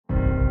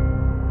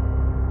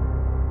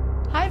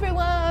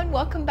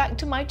welcome back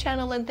to my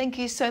channel and thank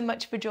you so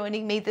much for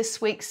joining me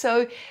this week.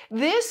 So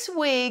this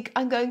week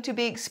I'm going to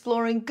be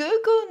exploring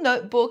Google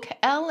Notebook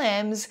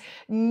LM's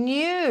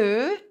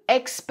new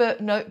expert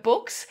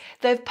notebooks.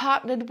 They've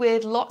partnered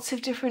with lots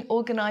of different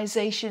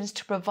organizations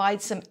to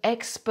provide some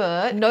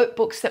expert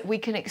notebooks that we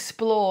can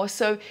explore.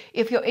 So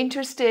if you're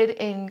interested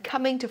in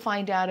coming to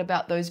find out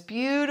about those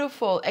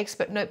beautiful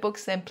expert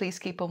notebooks, then please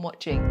keep on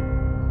watching.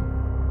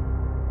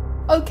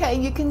 Okay,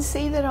 you can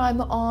see that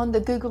I'm on the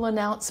Google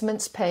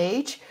announcements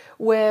page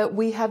where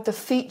we have the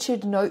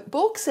featured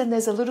notebooks and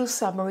there's a little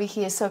summary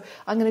here. So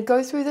I'm going to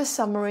go through the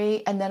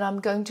summary and then I'm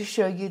going to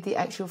show you the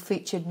actual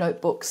featured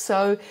notebooks.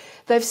 So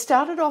they've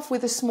started off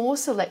with a small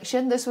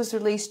selection. This was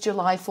released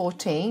July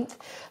 14th.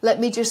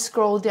 Let me just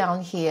scroll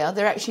down here.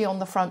 They're actually on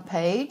the front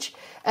page.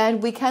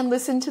 And we can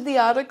listen to the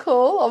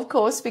article, of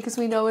course, because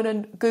we know in a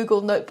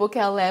Google Notebook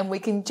LM we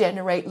can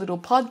generate little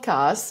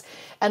podcasts.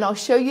 And I'll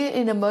show you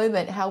in a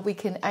moment how we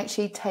can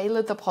actually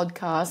tailor the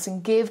podcast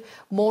and give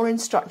more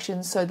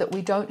instructions so that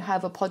we don't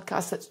have a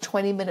podcast that's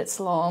 20 minutes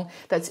long,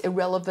 that's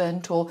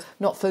irrelevant or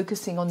not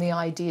focusing on the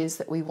ideas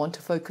that we want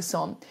to focus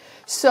on.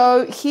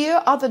 So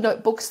here are the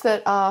notebooks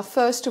that are,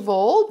 first of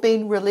all,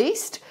 being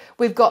released.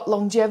 We've got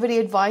longevity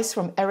advice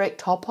from Eric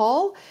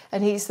Topol,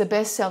 and he's the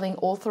best-selling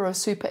author of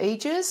Super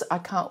Agers. I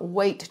can't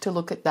wait to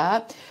look at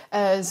that.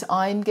 As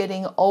I'm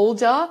getting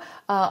older,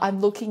 I'm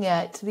looking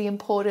at the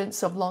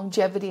importance of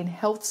longevity and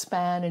health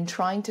span and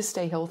trying to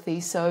stay healthy.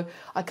 So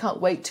I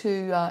can't wait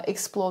to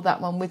explore that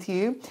one with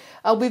you.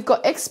 We've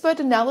got expert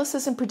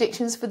analysis and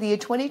predictions for the year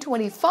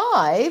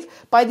 2025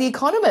 by The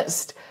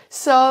Economist.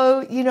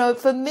 So, you know,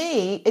 for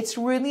me, it's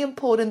really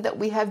important that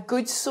we have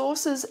good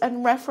sources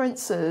and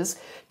references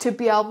to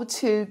be able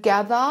to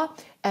gather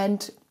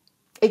and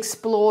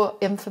explore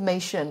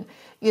information.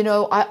 You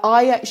know,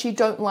 I actually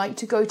don't like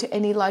to go to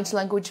any large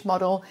language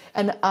model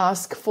and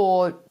ask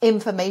for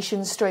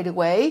information straight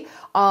away.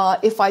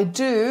 If I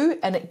do,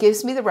 and it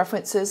gives me the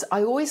references,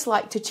 I always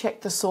like to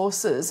check the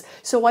sources.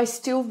 So I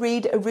still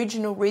read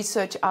original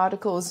research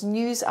articles,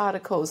 news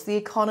articles, The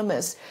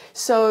Economist.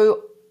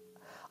 So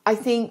I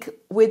think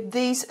with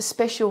these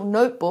special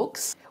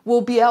notebooks,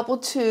 we'll be able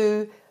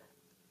to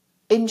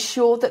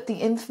ensure that the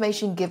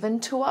information given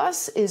to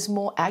us is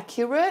more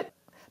accurate,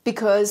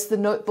 because the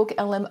Notebook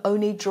LM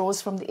only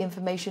draws from the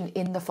information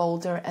in the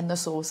folder and the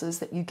sources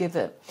that you give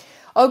it.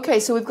 Okay,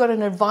 so we've got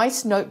an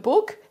advice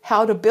notebook,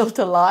 How to Build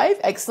a Life,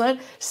 excellent.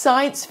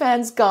 Science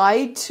Fan's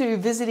Guide to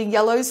Visiting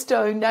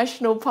Yellowstone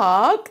National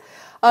Park,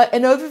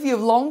 an overview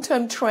of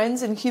long-term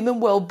trends in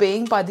human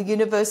well-being by the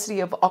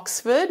University of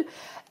Oxford.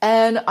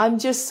 And I'm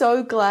just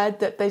so glad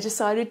that they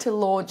decided to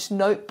launch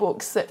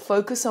notebooks that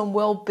focus on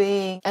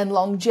well-being and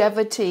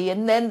longevity.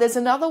 And then there's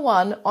another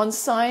one on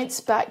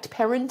science-backed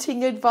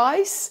parenting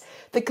advice,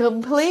 the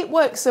complete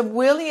works of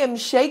William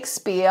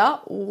Shakespeare.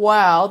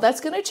 Wow,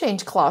 that's going to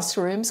change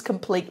classrooms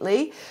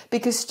completely,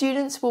 because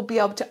students will be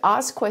able to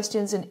ask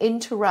questions and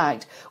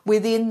interact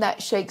within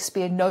that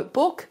Shakespeare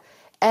notebook.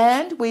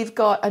 And we've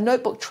got a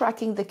notebook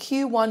tracking the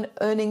Q1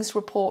 earnings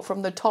report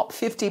from the top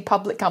 50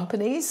 public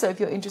companies. So if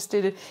you're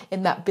interested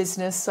in that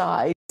business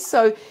side.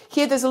 So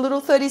here there's a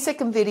little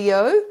 30-second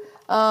video.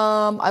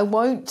 I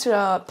won't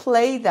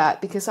play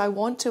that because I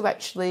want to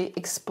actually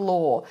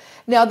explore.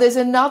 Now there's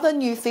another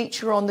new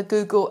feature on the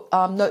Google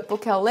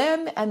Notebook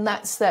LM, and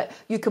that's that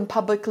you can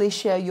publicly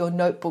share your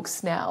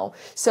notebooks now.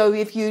 So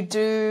if you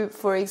do,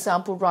 for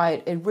example,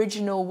 write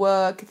original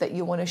work that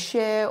you want to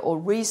share or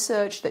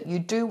research that you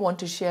do want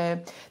to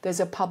share, there's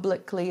a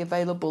publicly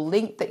available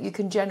link that you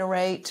can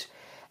generate.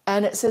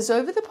 And it says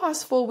over the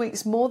past 4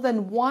 weeks, more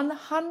than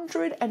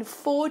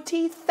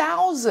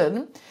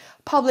 140,000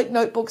 public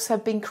notebooks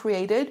have been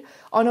created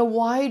on a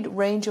wide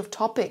range of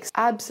topics.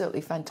 Absolutely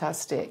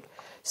fantastic.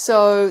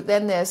 So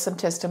then there's some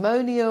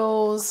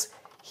testimonials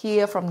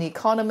here from The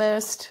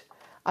Economist.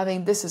 I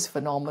mean, this is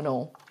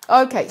phenomenal.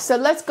 Okay, so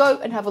let's go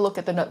and have a look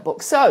at the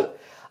notebook. So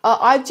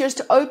I've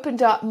just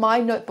opened up my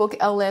Notebook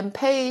LM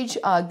page.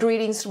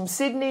 Greetings from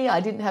Sydney. I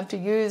didn't have to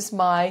use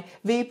my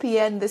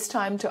VPN this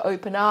time to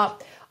open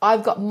up.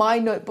 I've got my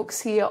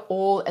notebooks here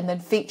all, and then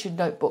featured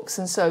notebooks.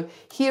 And so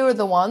here are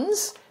the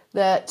ones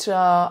that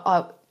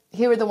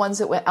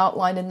were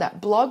outlined in that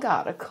blog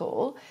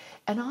article.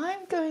 And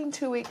I'm going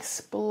to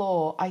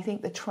explore, I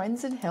think, the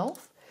trends in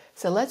health.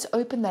 So let's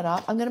open that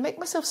up. I'm going to make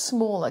myself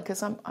smaller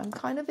because I'm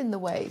kind of in the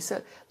way.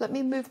 So let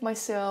me move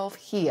myself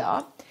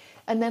here.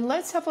 And then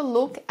let's have a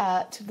look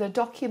at the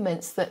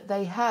documents that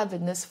they have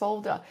in this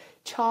folder.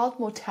 Child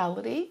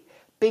mortality,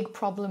 big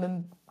problem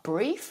in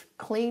brief,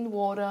 clean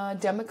water,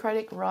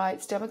 democratic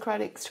rights,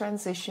 democratic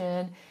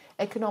transition,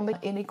 economic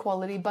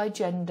inequality by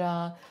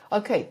gender,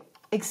 okay,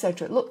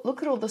 etc.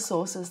 Look at all the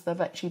sources they've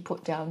actually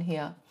put down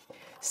here.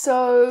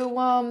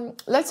 So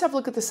let's have a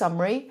look at the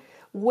summary.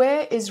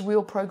 Where is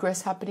real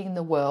progress happening in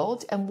the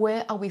world, and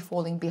where are we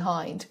falling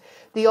behind?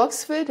 The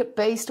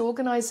Oxford-based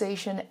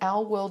organization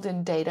Our World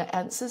in Data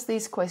answers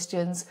these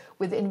questions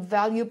with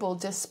invaluable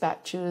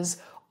dispatches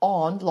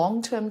on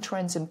long-term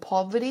trends in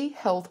poverty,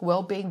 health,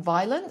 well-being,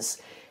 violence,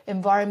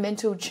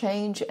 environmental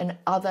change, and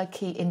other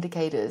key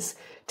indicators.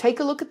 Take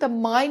a look at the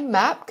mind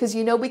map, because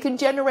you know we can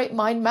generate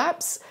mind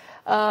maps.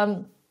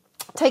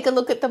 Take a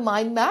look at the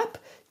mind map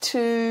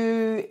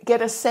to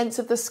get a sense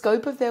of the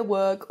scope of their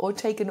work, or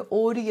take an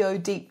audio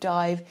deep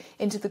dive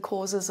into the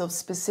causes of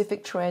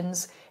specific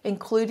trends,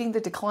 including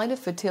the decline of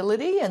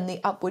fertility and the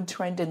upward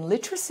trend in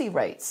literacy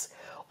rates,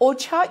 or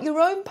chart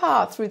your own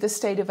path through the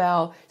state of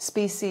our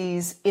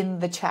species in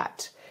the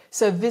chat.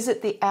 So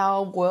visit the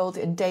Our World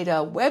in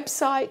Data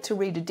website to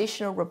read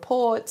additional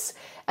reports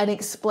and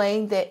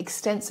explain their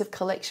extensive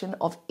collection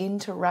of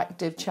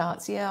interactive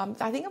charts. Yeah,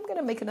 I think I'm going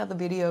to make another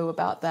video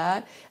about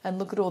that and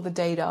look at all the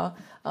data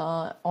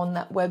on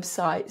that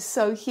website.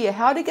 So here,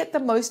 how to get the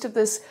most of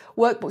this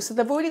workbook. So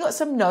they've already got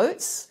some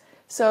notes.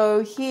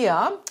 So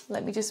here,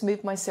 let me just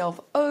move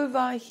myself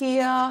over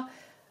here.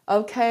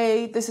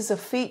 Okay, this is a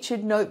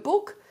featured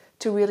notebook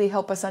to really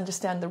help us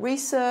understand the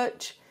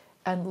research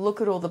and look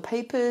at all the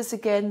papers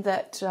again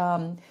that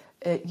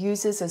it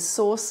uses as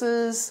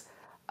sources.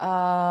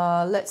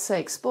 Let's say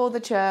explore the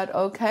chat.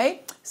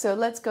 Okay, so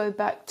let's go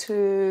back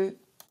to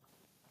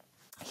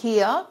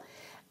here.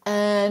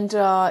 And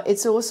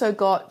it's also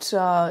got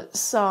a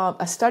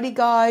study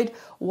guide,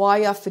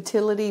 why are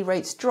fertility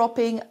rates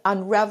dropping,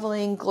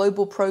 unraveling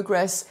global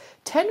progress,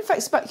 10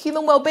 facts about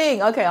human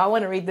well-being. Okay, I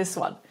want to read this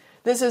one.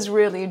 This is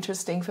really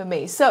interesting for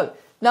me. So,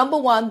 number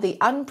one, the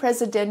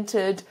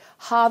unprecedented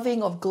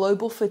halving of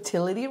global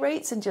fertility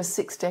rates in just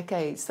 6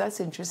 decades. That's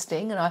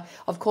interesting. And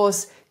of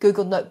course,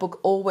 Google Notebook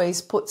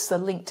always puts the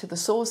link to the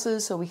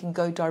sources so we can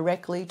go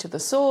directly to the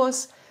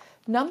source.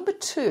 Number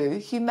two,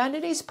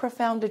 humanity's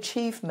profound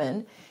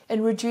achievement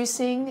in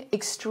reducing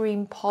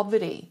extreme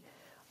poverty.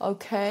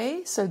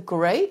 Okay, so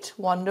great,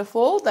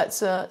 wonderful. That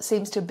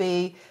seems to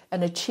be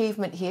an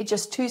achievement here.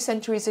 Just 2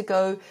 centuries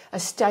ago,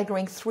 a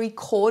staggering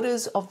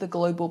 3/4 of the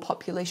global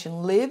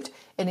population lived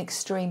in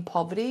extreme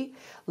poverty,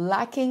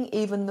 lacking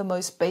even the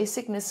most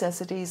basic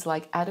necessities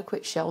like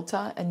adequate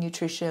shelter and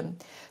nutrition.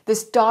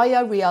 This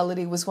dire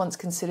reality was once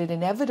considered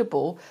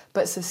inevitable,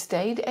 but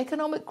sustained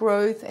economic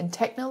growth and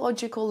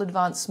technological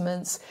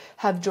advancements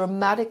have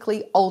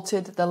dramatically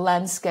altered the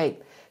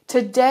landscape.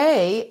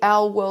 Today,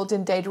 Our World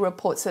in Data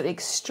reports that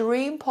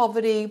extreme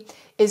poverty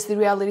is the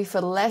reality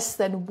for less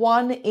than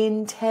 1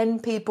 in 10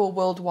 people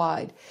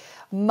worldwide,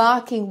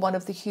 marking one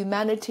of the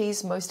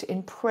humanity's most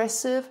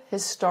impressive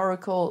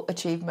historical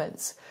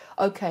achievements.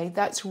 Okay,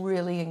 that's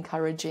really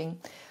encouraging.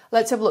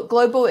 Let's have a look.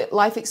 Global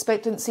life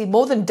expectancy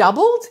more than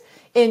doubled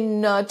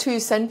in 2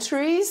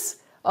 centuries.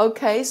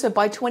 Okay, so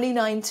by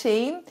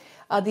 2019,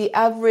 the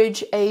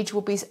average age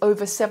will be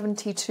over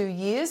 72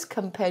 years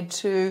compared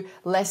to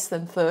less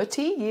than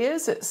 30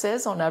 years, it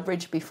says, on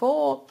average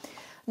before.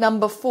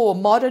 Number 4,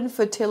 modern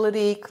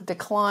fertility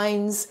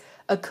declines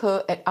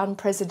occur at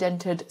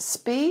unprecedented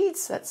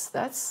speeds.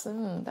 That's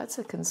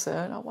a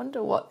concern. I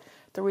wonder what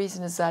the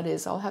reason is that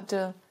is. I'll have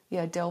to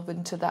delve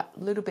into that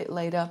a little bit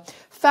later.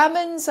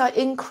 Famines are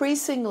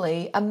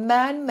increasingly a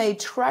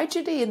man-made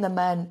tragedy in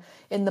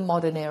the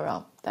modern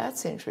era.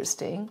 That's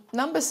interesting.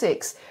 Number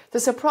 6, the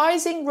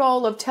surprising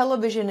role of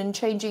television in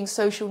changing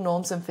social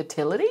norms and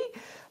fertility.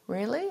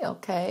 Really?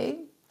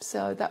 Okay.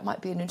 So that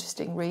might be an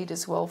interesting read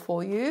as well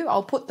for you.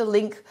 I'll put the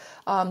link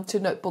to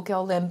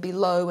NotebookLM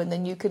below, and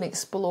then you can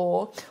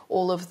explore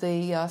all of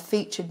the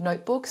featured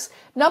notebooks.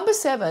 Number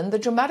 7, the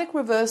dramatic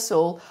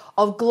reversal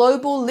of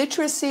global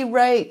literacy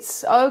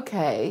rates.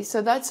 Okay,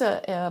 so that's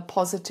a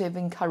positive,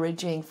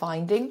 encouraging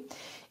finding.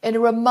 In a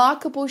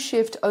remarkable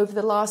shift over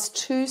the last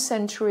 2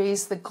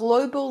 centuries, the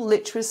global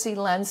literacy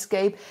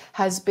landscape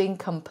has been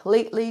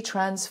completely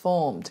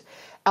transformed.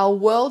 Our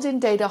World in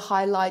Data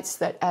highlights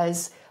that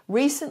as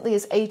recently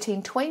as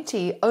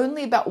 1820,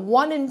 only about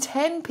 1 in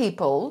 10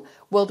 people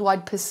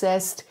worldwide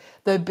possessed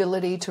the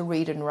ability to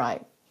read and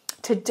write.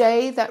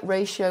 Today, that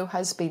ratio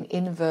has been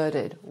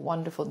inverted.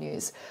 Wonderful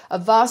news. A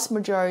vast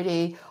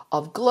majority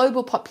of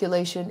global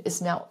population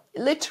is now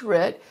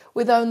literate,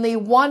 with only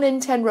 1 in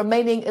 10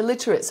 remaining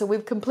illiterate. So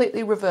we've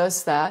completely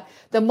reversed that.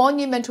 The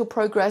monumental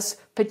progress,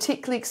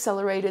 particularly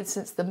accelerated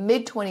since the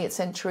mid-20th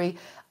century,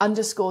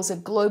 underscores a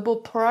global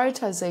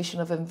prioritization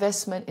of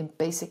investment in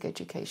basic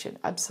education.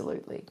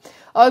 Absolutely.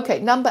 Okay,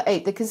 number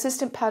 8, the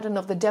consistent pattern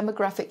of the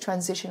demographic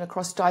transition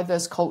across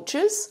diverse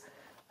cultures.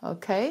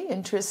 Okay,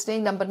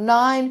 interesting. Number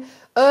 9,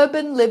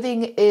 urban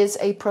living is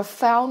a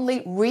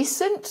profoundly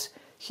recent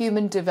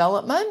human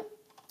development.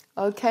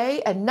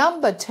 Okay, and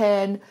number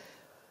 10,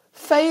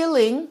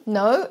 falling,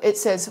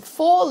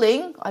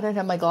 I don't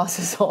have my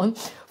glasses on,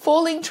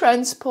 falling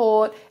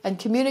transport and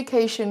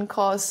communication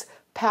costs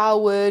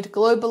powered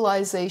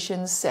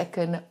globalization's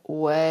second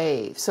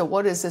wave. So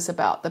what is this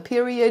about? The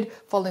period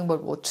following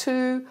World War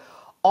II,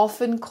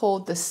 often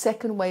called the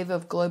second wave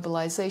of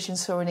globalization,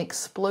 saw an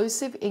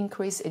explosive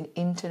increase in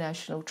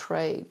international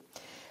trade.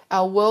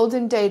 Our World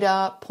in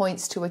Data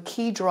points to a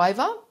key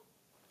driver: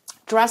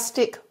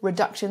 drastic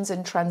reductions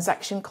in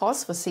transaction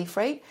costs for sea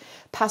freight,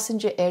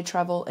 passenger air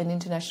travel, and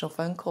international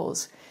phone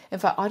calls. In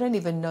fact, I don't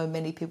even know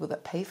many people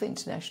that pay for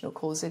international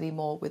calls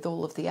anymore with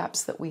all of the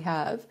apps that we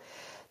have.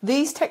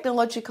 These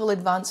technological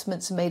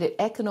advancements made it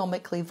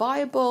economically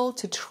viable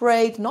to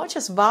trade not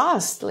just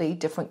vastly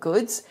different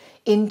goods,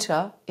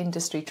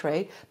 inter-industry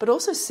trade, but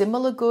also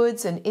similar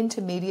goods and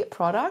intermediate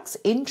products,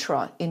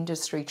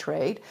 intra-industry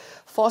trade,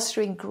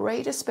 fostering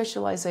greater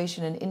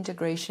specialization and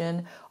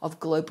integration of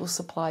global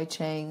supply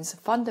chains,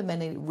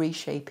 fundamentally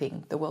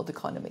reshaping the world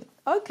economy.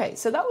 Okay,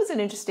 so that was an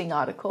interesting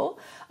article.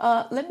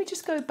 Let me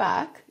just go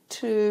back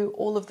to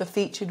all of the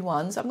featured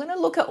ones. I'm going to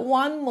look at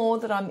one more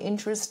that I'm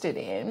interested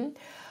in.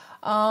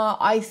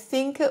 I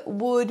think it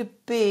would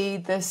be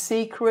The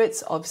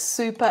Secrets of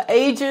Super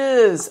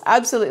Agers.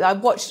 Absolutely.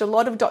 I've watched a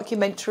lot of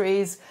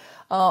documentaries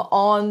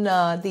on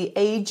the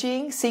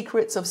aging,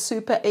 secrets of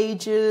super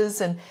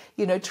agers, and,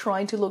 you know,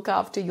 trying to look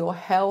after your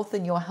health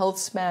and your health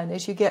span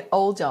as you get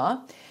older.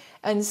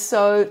 And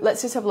so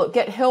let's just have a look.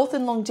 Get health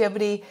and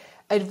longevity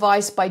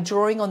advice by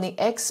drawing on the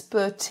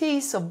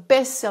expertise of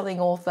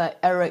best-selling author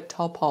Eric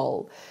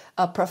Topol,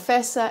 a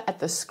professor at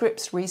the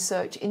Scripps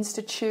Research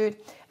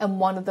Institute and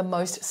one of the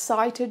most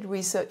cited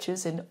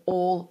researchers in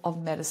all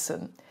of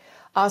medicine.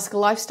 Ask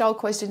lifestyle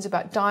questions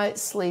about diet,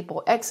 sleep,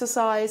 or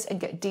exercise, and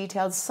get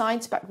detailed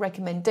science-backed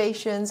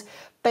recommendations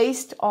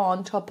based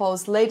on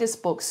Topol's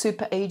latest book,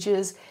 Super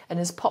Agers, and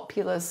his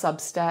popular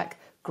Substack,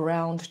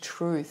 Ground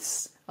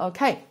Truths.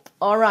 Okay,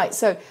 all right,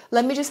 so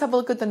let me just have a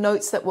look at the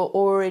notes that were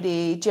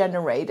already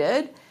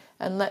generated,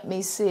 and let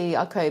me see,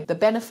 okay, the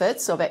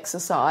benefits of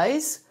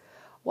exercise.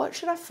 What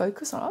should I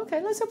focus on?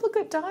 Okay, let's have a look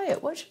at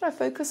diet. What should I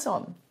focus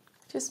on?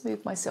 Just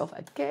move myself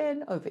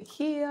again over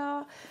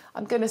here.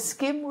 I'm going to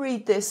skim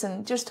read this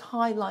and just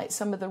highlight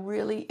some of the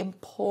really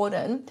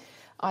important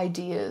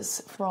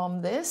ideas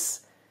from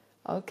this.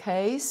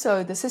 Okay,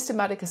 so the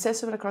systematic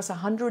assessment across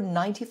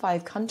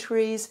 195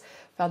 countries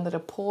found that a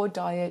poor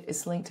diet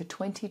is linked to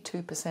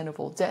 22% of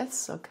all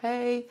deaths,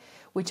 okay,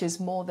 which is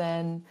more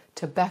than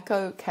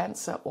tobacco,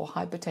 cancer, or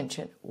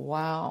hypertension.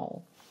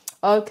 Wow.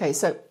 Okay,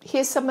 so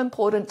here's some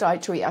important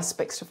dietary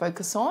aspects to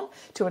focus on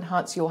to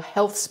enhance your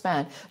health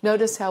span.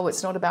 Notice how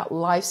it's not about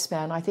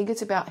lifespan. I think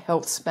it's about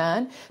health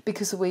span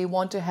because we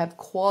want to have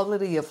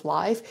quality of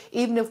life.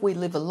 Even if we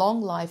live a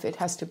long life, it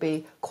has to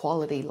be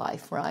quality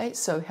life, right?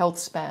 So health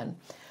span.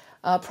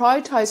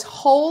 Prioritize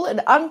whole and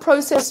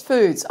unprocessed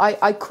foods.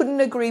 I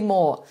couldn't agree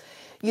more.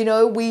 You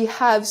know, we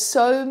have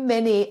so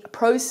many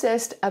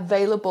processed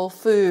available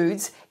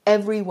foods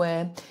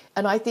everywhere.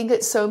 And I think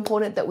it's so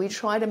important that we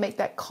try to make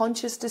that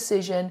conscious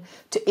decision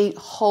to eat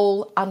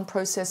whole,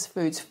 unprocessed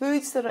foods,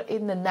 foods that are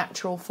in the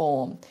natural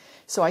form.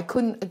 So I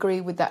couldn't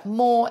agree with that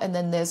more. And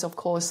then there's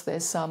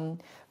some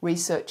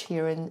research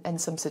here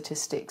and some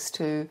statistics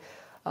to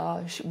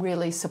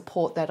really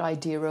support that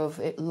idea of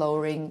it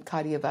lowering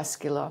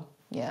cardiovascular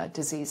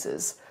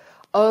diseases.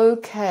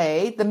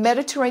 Okay, the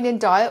Mediterranean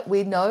diet,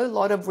 we know a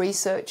lot of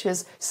research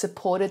has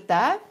supported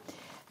that.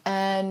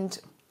 And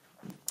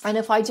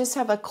if I just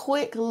have a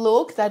quick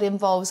look, that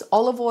involves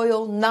olive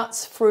oil,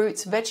 nuts,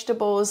 fruits,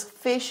 vegetables,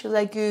 fish,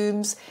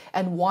 legumes,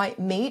 and white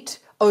meat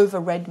over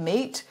red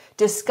meat,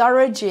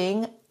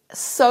 discouraging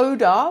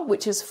soda,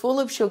 which is full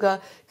of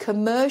sugar,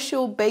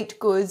 commercial baked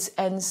goods,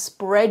 and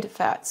spread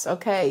fats.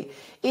 Okay,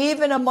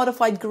 even a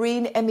modified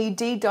green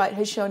MED diet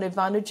has shown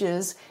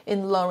advantages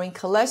in lowering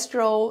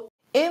cholesterol,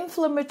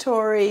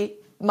 inflammatory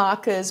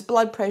markers,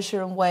 blood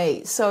pressure, and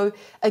weight. So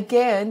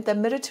again, the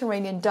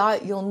Mediterranean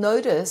diet, you'll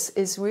notice,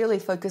 is really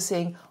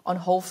focusing on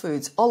whole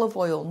foods, olive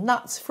oil,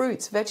 nuts,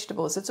 fruits,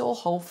 vegetables. It's all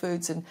whole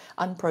foods and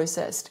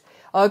unprocessed.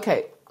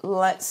 Okay,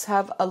 let's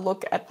have a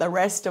look at the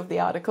rest of the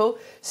article.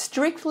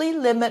 Strictly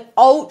limit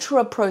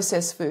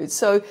ultra-processed foods.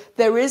 So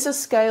there is a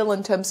scale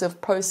in terms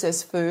of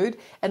processed food,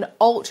 and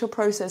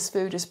ultra-processed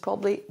food is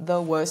probably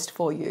the worst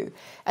for you.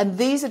 And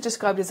these are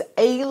described as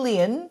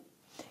alien,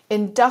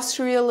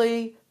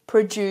 industrially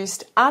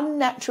produced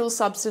unnatural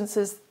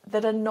substances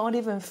that are not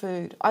even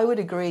food. I would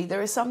agree.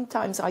 There are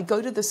sometimes I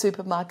go to the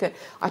supermarket,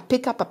 I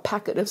pick up a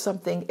packet of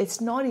something, it's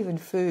not even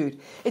food.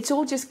 It's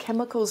all just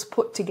chemicals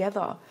put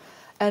together.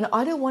 And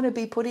I don't want to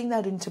be putting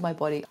that into my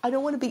body. I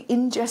don't want to be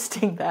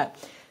ingesting that.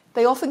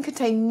 They often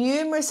contain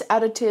numerous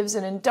additives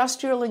and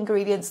industrial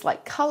ingredients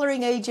like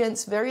coloring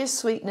agents, various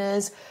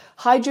sweeteners,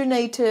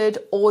 hydrogenated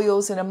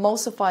oils and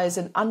emulsifiers,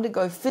 and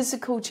undergo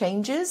physical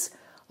changes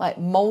like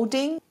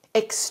molding,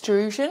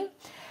 extrusion,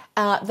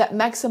 that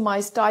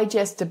maximize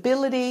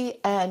digestibility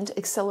and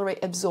accelerate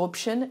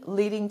absorption,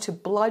 leading to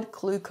blood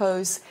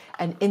glucose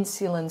and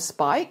insulin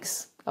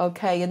spikes.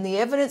 Okay, and the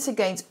evidence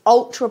against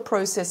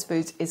ultra-processed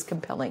foods is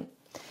compelling.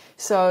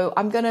 So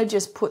I'm going to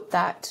just put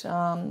that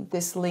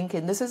this link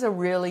in. This is a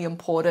really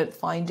important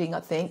finding,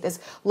 I think. There's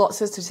lots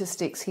of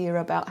statistics here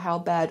about how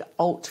bad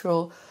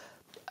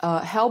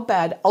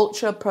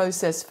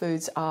ultra-processed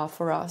foods are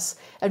for us.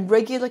 And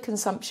regular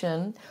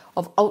consumption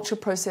of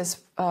ultra-processed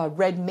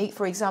red meat,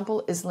 for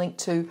example, is linked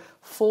to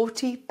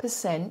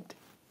 14%,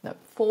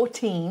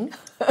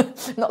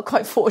 not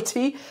quite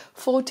 40,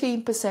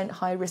 14%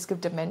 high risk of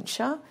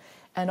dementia.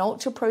 And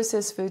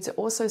ultra-processed foods are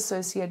also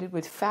associated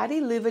with fatty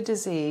liver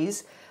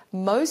disease,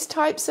 most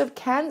types of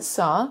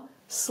cancer,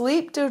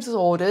 sleep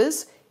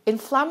disorders,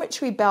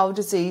 inflammatory bowel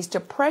disease,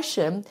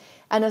 depression,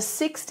 and a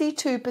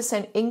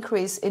 62%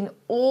 increase in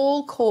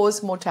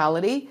all-cause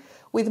mortality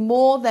with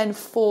more than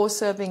 4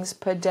 servings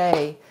per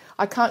day.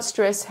 I can't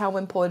stress how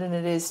important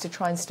it is to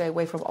try and stay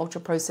away from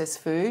ultra-processed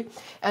food.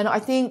 And I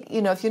think,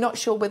 if you're not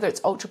sure whether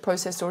it's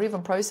ultra-processed or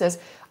even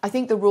processed, I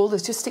think the rule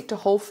is just stick to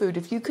whole food.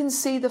 If you can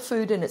see the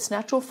food in its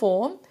natural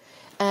form,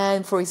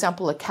 and for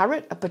example, a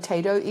carrot, a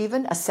potato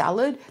even, a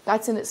salad,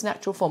 that's in its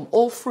natural form.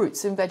 All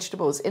fruits and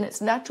vegetables in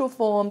its natural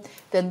form,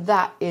 then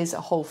that is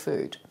a whole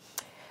food.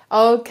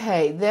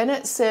 Okay, then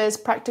it says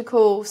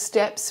practical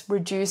steps,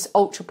 reduce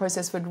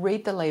ultra-processed food.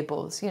 Read the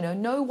labels,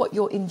 know what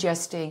you're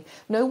ingesting,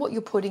 know what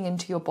you're putting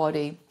into your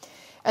body.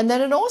 And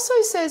then it also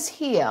says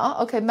here,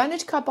 okay,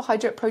 manage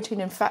carbohydrate,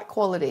 protein, and fat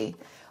quality.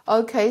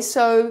 Okay,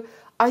 so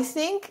I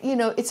think,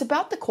 it's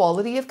about the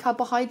quality of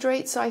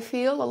carbohydrates, I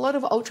feel. A lot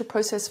of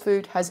ultra-processed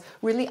food has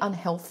really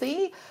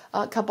unhealthy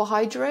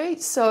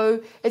carbohydrates.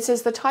 So it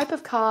says the type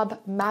of carb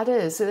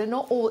matters. They're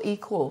not all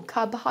equal.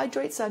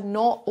 Carbohydrates are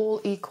not all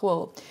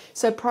equal.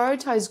 So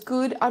prioritize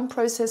good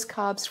unprocessed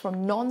carbs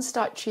from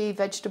non-starchy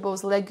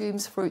vegetables,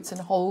 legumes, fruits, and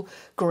whole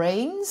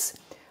grains.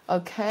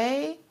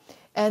 Okay.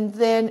 And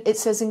then it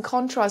says, in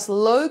contrast,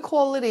 low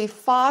quality,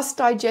 fast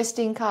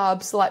digesting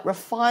carbs like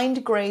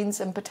refined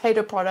grains and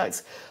potato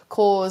products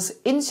cause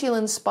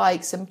insulin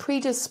spikes and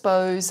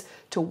predispose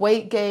to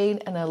weight gain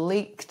and are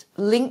linked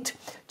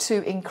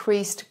to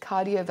increased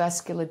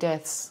cardiovascular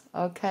deaths.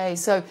 Okay,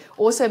 so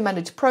also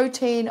manage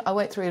protein. I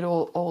went through it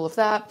all of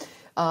that.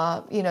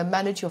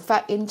 Manage your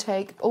fat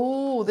intake.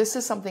 Oh, this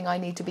is something I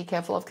need to be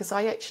careful of because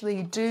I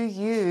actually do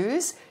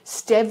use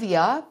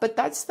stevia, but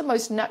that's the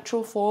most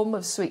natural form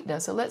of sweetener.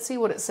 So let's see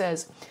what it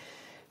says.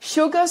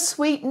 Sugar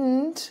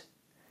sweetened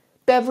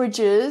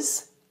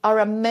beverages are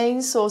a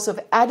main source of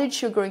added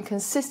sugar and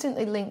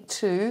consistently linked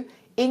to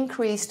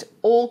increased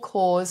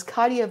all-cause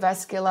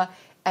cardiovascular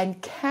and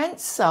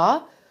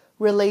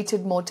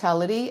cancer-related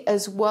mortality,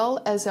 as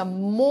well as a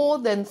more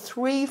than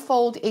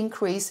 3-fold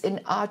increase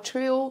in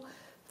arterial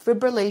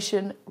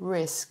fibrillation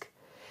risk.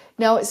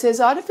 Now it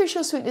says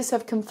artificial sweeteners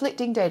have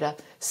conflicting data.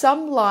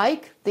 Some,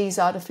 like these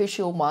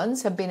artificial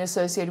ones, have been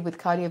associated with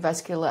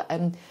cardiovascular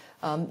and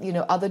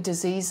other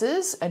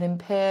diseases and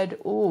impaired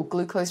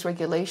glucose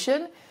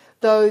regulation,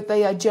 though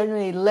they are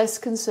generally less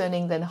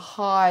concerning than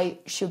high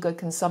sugar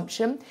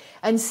consumption.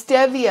 And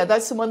stevia,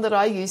 that's the one that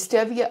I use.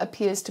 Stevia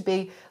appears to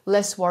be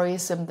less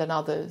worrisome than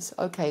others.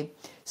 Okay,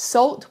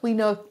 salt we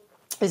know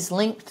is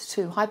linked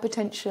to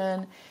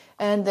hypertension.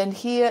 And then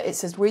here it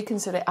says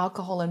reconsider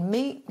alcohol and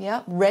meat,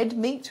 red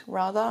meat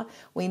rather.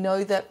 We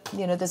know that,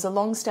 there's a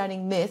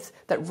long-standing myth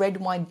that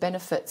red wine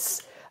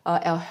benefits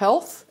our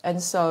health,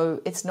 and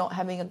so it's not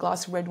having a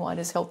glass of red wine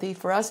is healthy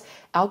for us.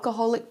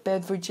 Alcoholic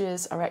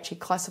beverages are actually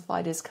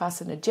classified as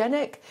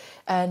carcinogenic,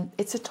 and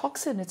it's a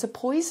toxin, it's a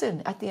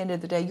poison at the end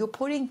of the day. You're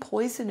putting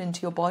poison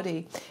into your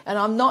body. And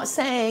I'm not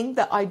saying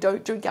that I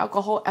don't drink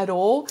alcohol at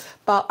all,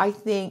 but I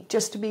think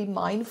just to be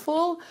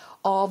mindful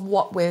of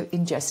what we're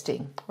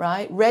ingesting,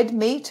 right? Red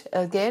meat,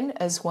 again,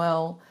 as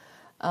well.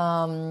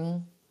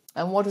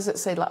 And what does it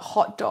say? Like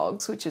hot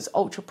dogs, which is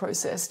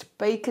ultra-processed.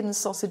 Bacon,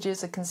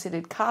 sausages are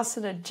considered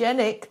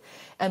carcinogenic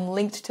and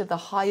linked to the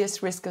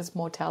highest risk of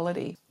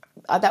mortality.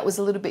 That was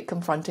a little bit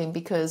confronting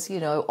because,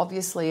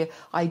 obviously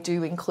I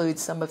do include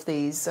some of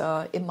these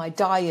in my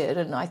diet,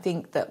 and I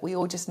think that we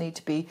all just need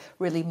to be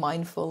really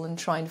mindful and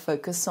try and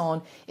focus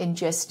on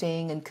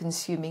ingesting and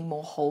consuming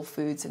more whole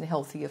foods and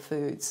healthier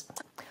foods.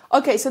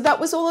 Okay, so that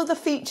was all of the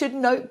featured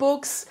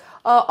notebooks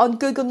on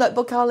Google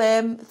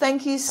NotebookLM.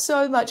 Thank you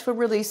so much for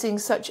releasing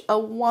such a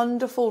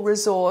wonderful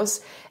resource.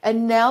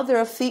 And now there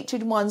are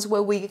featured ones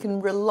where we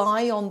can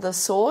rely on the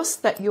source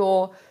that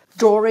you're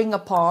drawing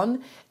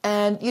upon,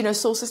 and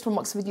sources from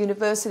Oxford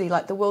University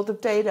like the World of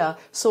Data,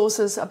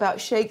 sources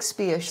about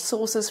Shakespeare,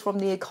 sources from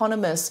the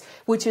Economist,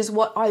 which is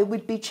what I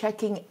would be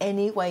checking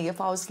anyway if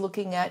I was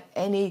looking at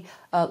any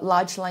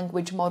large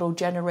language model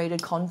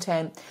generated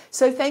content.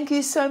 So thank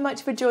you so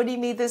much for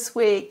joining me this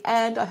week,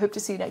 and I hope to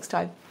see you next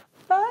time.